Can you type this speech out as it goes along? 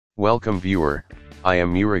Welcome viewer, I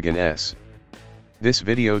am REAGENTC.EXE. This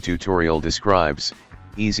video tutorial describes,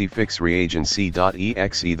 easy fix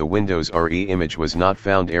REAGENTC.EXE. The Windows RE image was not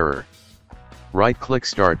found error. Right click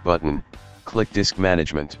Start button, click Disk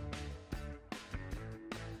Management.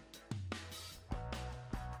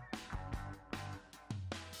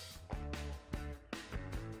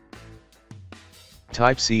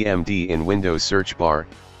 Type CMD in Windows search bar,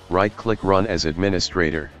 right click Run as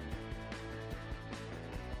administrator.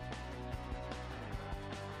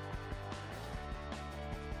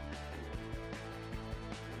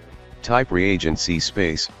 Type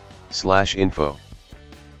reagentc/info.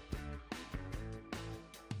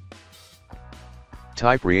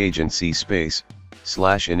 Type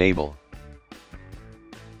reagentc/enable.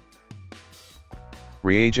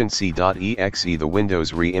 REAGENTC.EXE. The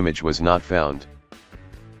Windows RE image was not found.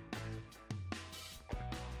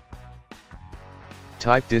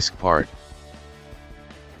 Type disk part.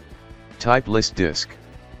 Type list disk.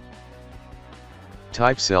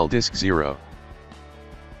 Type cell disk 0.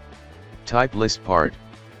 Type list part.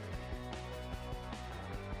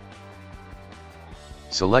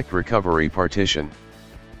 Select recovery partition.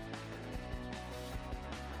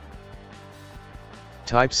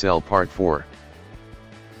 Type cell part 4.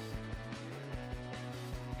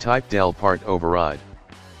 Type del part override.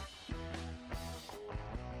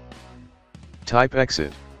 Type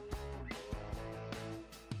exit.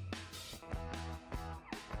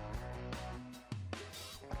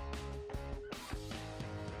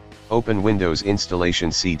 Open Windows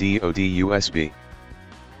installation CD/OD USB.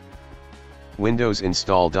 Windows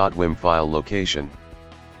Install.wim file location.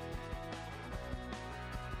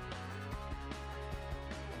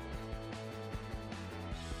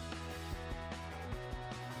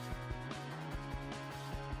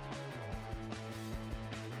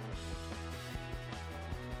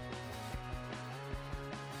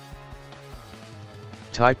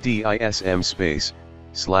 Type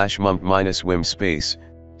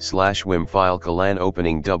dism/mump-wim//wim file colon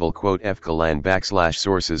opening double quote f colon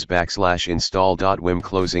 /sources /install.wim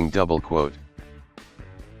closing double quote.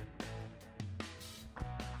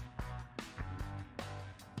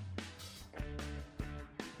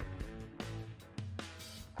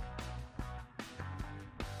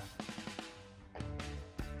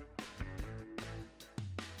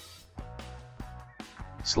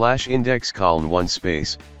 /index colon 1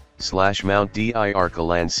 space /mount dir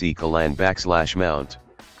colon c colon /mount.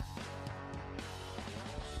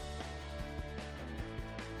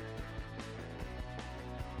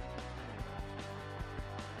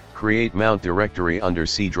 Create mount directory under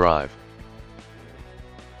C drive.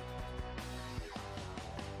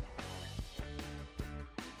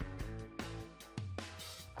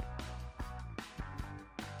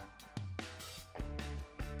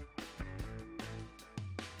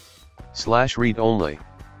 /read only.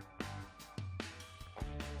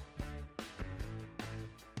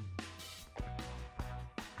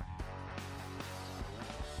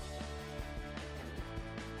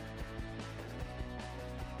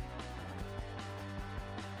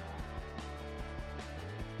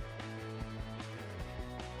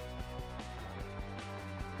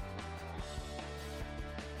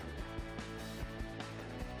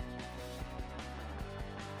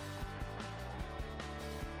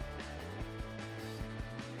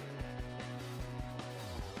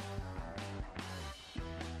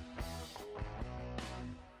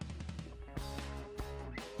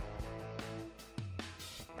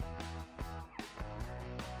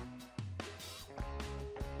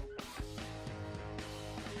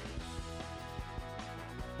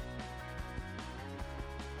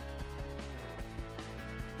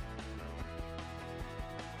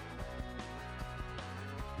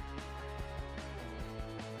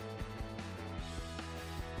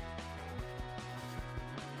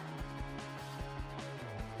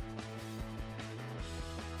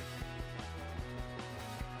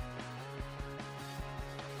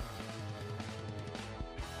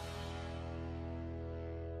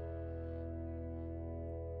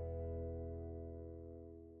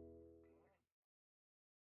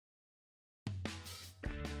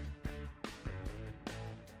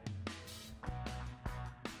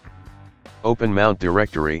 Open Mount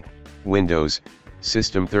Directory, Windows,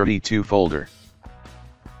 System 32 folder.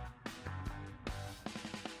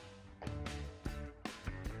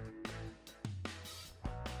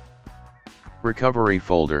 Recovery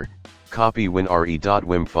folder, copy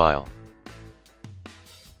Winre.wim file.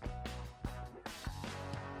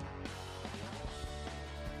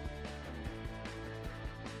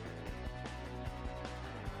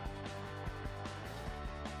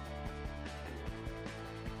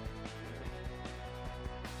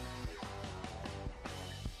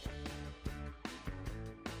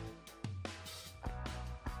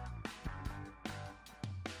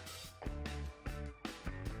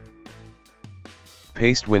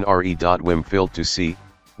 Paste Winre.wim Filt to C,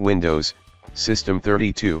 Windows, System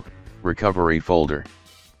 32, Recovery folder.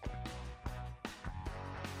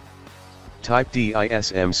 Type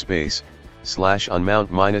DISM space, /unmount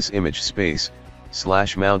minus image space,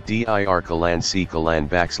 /mount dir colon c colon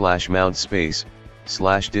 / mount space,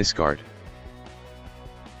 /discard.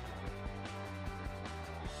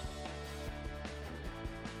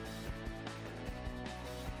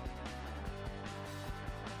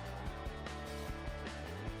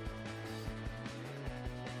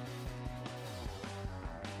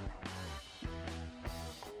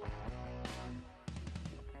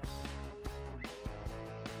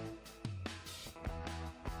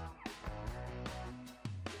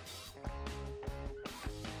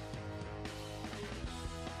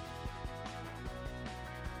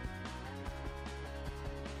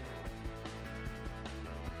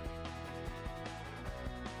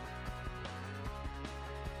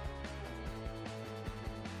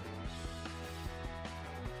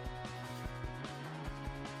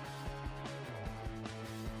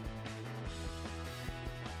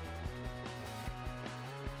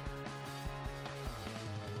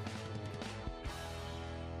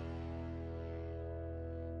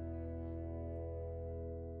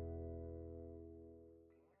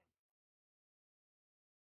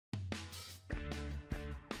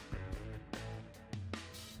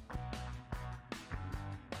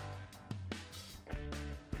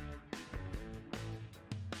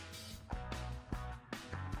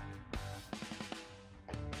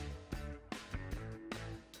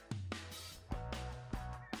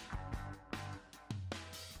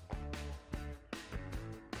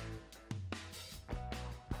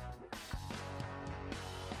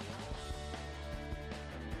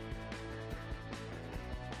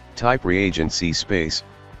 Type REAGENTC space,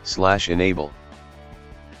 /enable.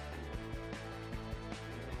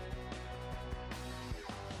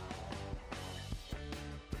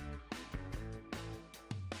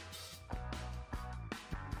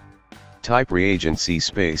 Type REAGENTC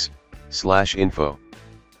space, /info.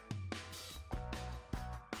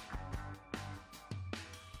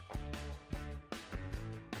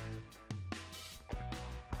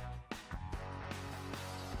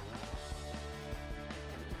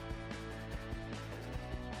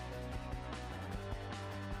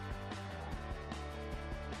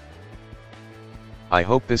 I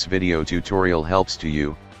hope this video tutorial helps to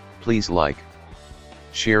you. Please like,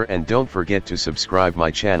 share and don't forget to subscribe my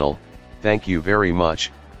channel. Thank you very much.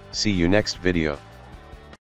 See you next video.